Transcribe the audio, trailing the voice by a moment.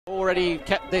Already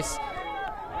kept this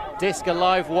disc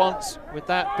alive once with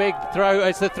that big throw.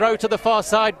 It's the throw to the far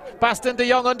side. Basten de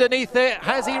Jong underneath it.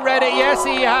 Has he read it? Yes,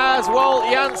 he has. Walt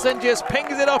Janssen just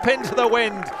pings it up into the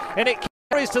wind and it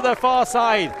carries to the far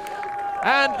side.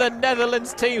 And the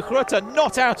Netherlands team, Grutte,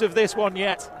 not out of this one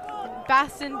yet.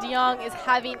 Basten de Jong is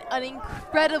having an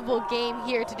incredible game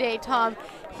here today, Tom.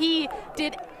 He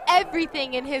did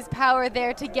everything in his power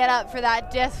there to get up for that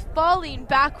disc, falling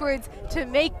backwards to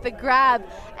make the grab,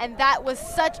 and that was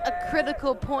such a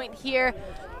critical point here.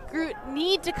 Groot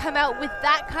need to come out with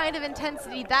that kind of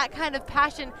intensity, that kind of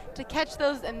passion to catch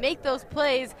those and make those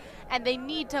plays, and they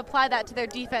need to apply that to their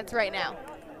defense right now.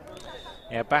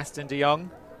 Yeah, Basten de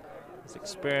Jong has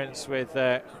experience with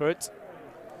Groot.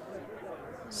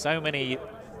 So many.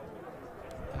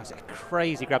 That was a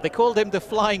crazy grab. They called him the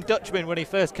Flying Dutchman when he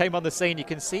first came on the scene. You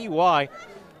can see why.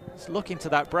 He's looking to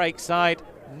that break side,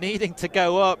 needing to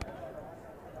go up.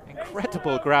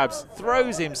 Incredible grabs.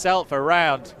 Throws himself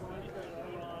around.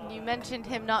 You mentioned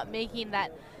him not making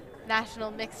that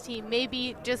national mixed team.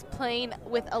 Maybe just playing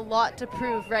with a lot to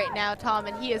prove right now, Tom,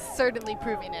 and he is certainly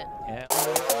proving it.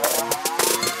 Yeah.